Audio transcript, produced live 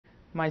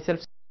Myself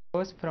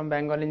Ghosh from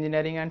Bengal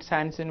Engineering and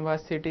Science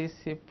University,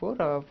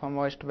 Sipur, from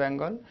West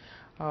Bengal.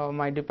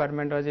 My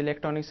department was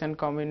Electronics and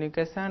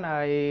Communication.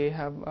 I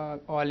have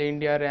All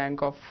India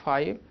rank of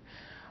 5.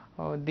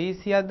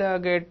 This year the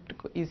GATE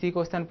easy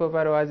question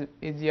paper was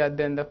easier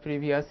than the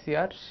previous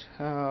year,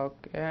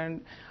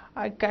 and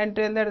I can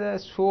tell that the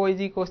so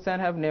easy question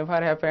have never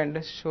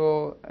happened.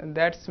 So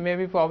that's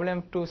maybe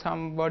problem to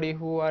somebody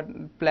who are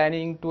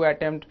planning to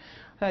attempt.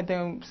 I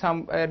think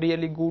some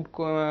really good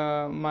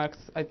marks.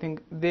 I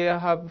think they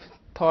have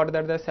thought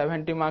that the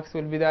 70 marks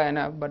will be the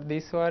enough, but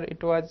this year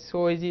it was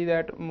so easy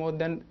that more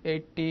than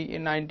 80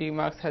 90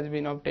 marks has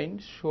been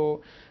obtained.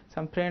 So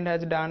some friend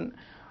has done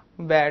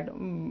bad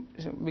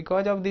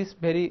because of this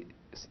very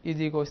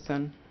easy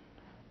question.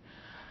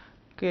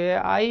 Okay,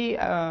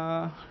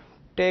 I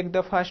take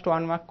the first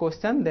 1 mark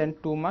question, then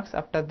 2 marks.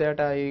 After that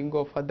I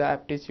go for the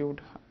aptitude.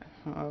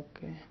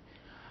 Okay.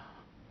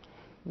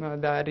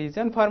 The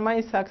reason for my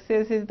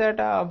success is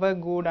that I have a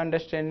good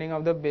understanding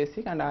of the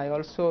basic, and I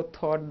also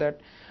thought that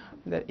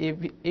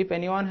if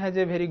anyone has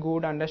a very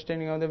good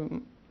understanding of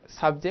the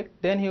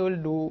subject, then he will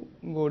do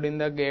good in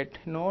the GATE.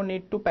 No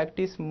need to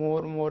practice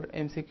more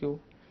MCQ.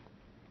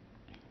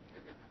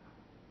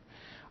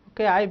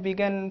 Okay, I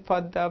began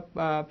for the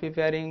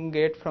preparing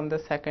GATE from the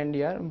second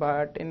year,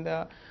 but in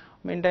the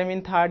meantime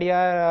in third year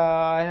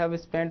I have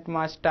spent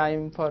much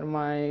time for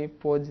my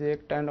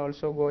project and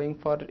also going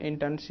for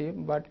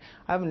internship, but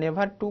I have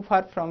never too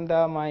far from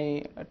the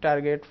my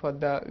target for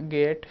the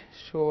GATE.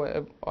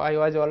 So I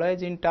was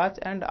always in touch,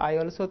 and I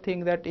also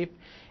think that if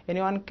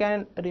anyone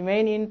can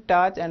remain in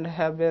touch and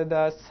have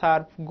the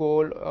sharp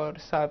goal or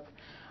sharp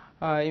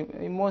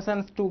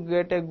emotions to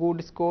get a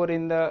good score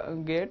in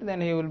the GATE,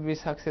 then he will be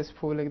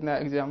successful in the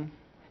exam.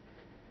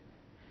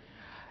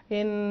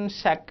 In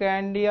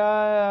second year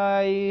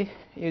I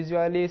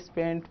usually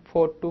spend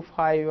 4 to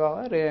 5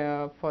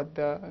 hours for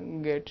the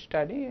GATE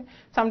study,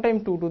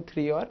 sometimes 2 to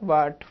 3 hours,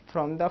 but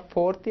from the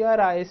fourth year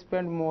I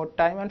spend more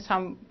time, and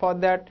some for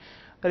that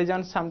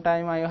reason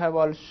sometime I have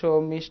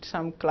also missed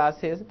some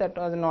classes that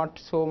was not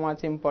so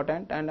much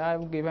important, and I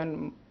have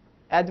given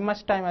as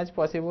much time as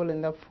possible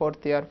in the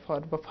fourth year for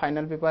the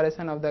final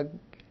preparation of the GATE.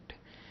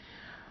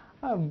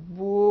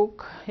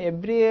 Book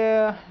every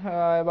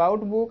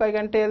about book I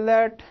can tell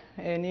that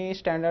any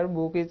standard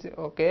book is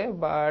okay,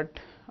 but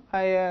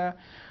I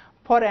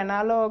for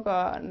analog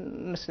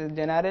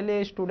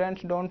generally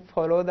students don't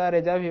follow the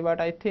reserve, but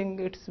I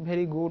think it's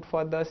very good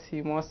for the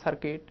CMOS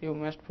circuit. You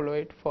must follow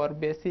it. For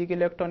basic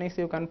electronics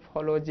you can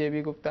follow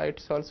JB Gupta.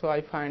 It's also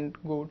I find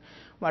good,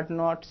 but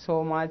not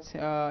so much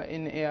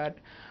in air.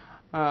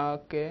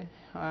 Okay,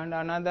 and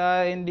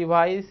another in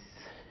device,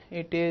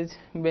 it is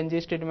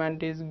Benji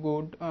statement is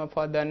good.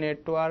 For the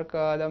network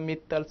the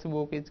Mittal's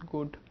book is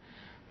good.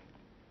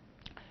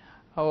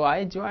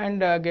 I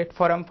joined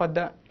Gateforum for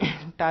the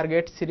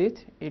target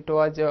series. It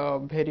was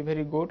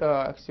very good.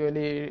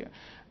 Actually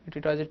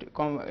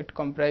it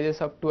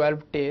comprises of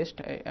 12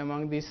 tests.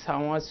 Among these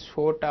some was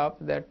so tough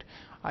that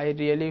I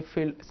really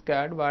feel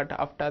scared, but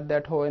after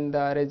that when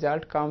the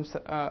result comes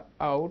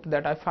out,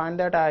 that I find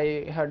that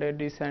I had a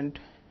decent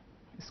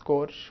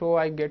score, so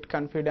I get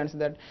confidence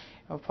that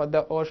for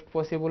the worst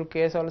possible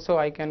case also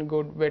I can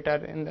go better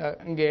in the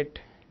GATE.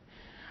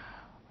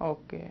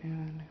 Okay,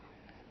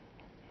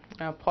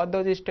 for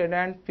those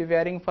students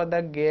preparing for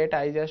the GATE,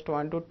 I just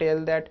want to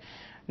tell that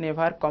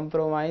never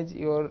compromise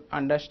your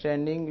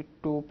understanding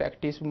to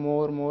practice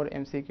more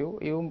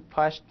MCQ. You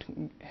first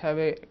have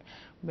a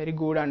very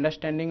good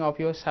understanding of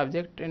your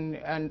subject,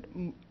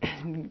 and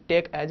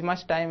take as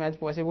much time as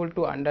possible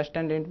to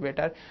understand it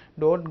better.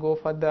 Don't go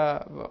for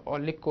the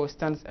only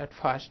questions at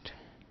first.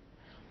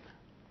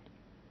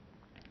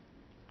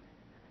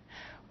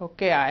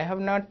 Okay, I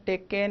have not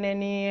taken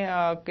any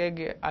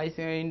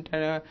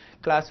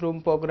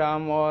classroom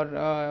program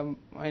or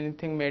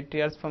anything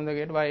materials from the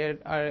GATE.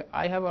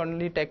 I have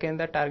only taken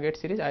the target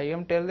series. I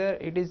am tell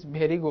that it is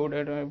very good,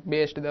 the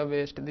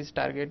best this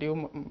target.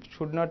 You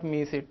should not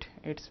miss it.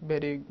 It's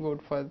very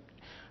good for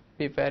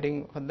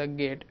preparing for the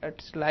GATE.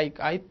 It's like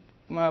I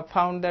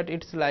found that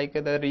it's like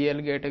the real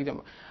GATE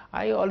exam.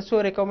 I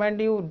also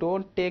recommend you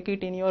don't take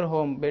it in your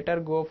home.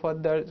 Better go for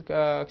the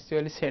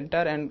actual center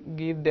and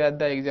give there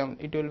the exam.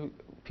 It will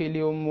feel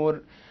you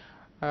more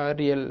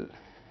real.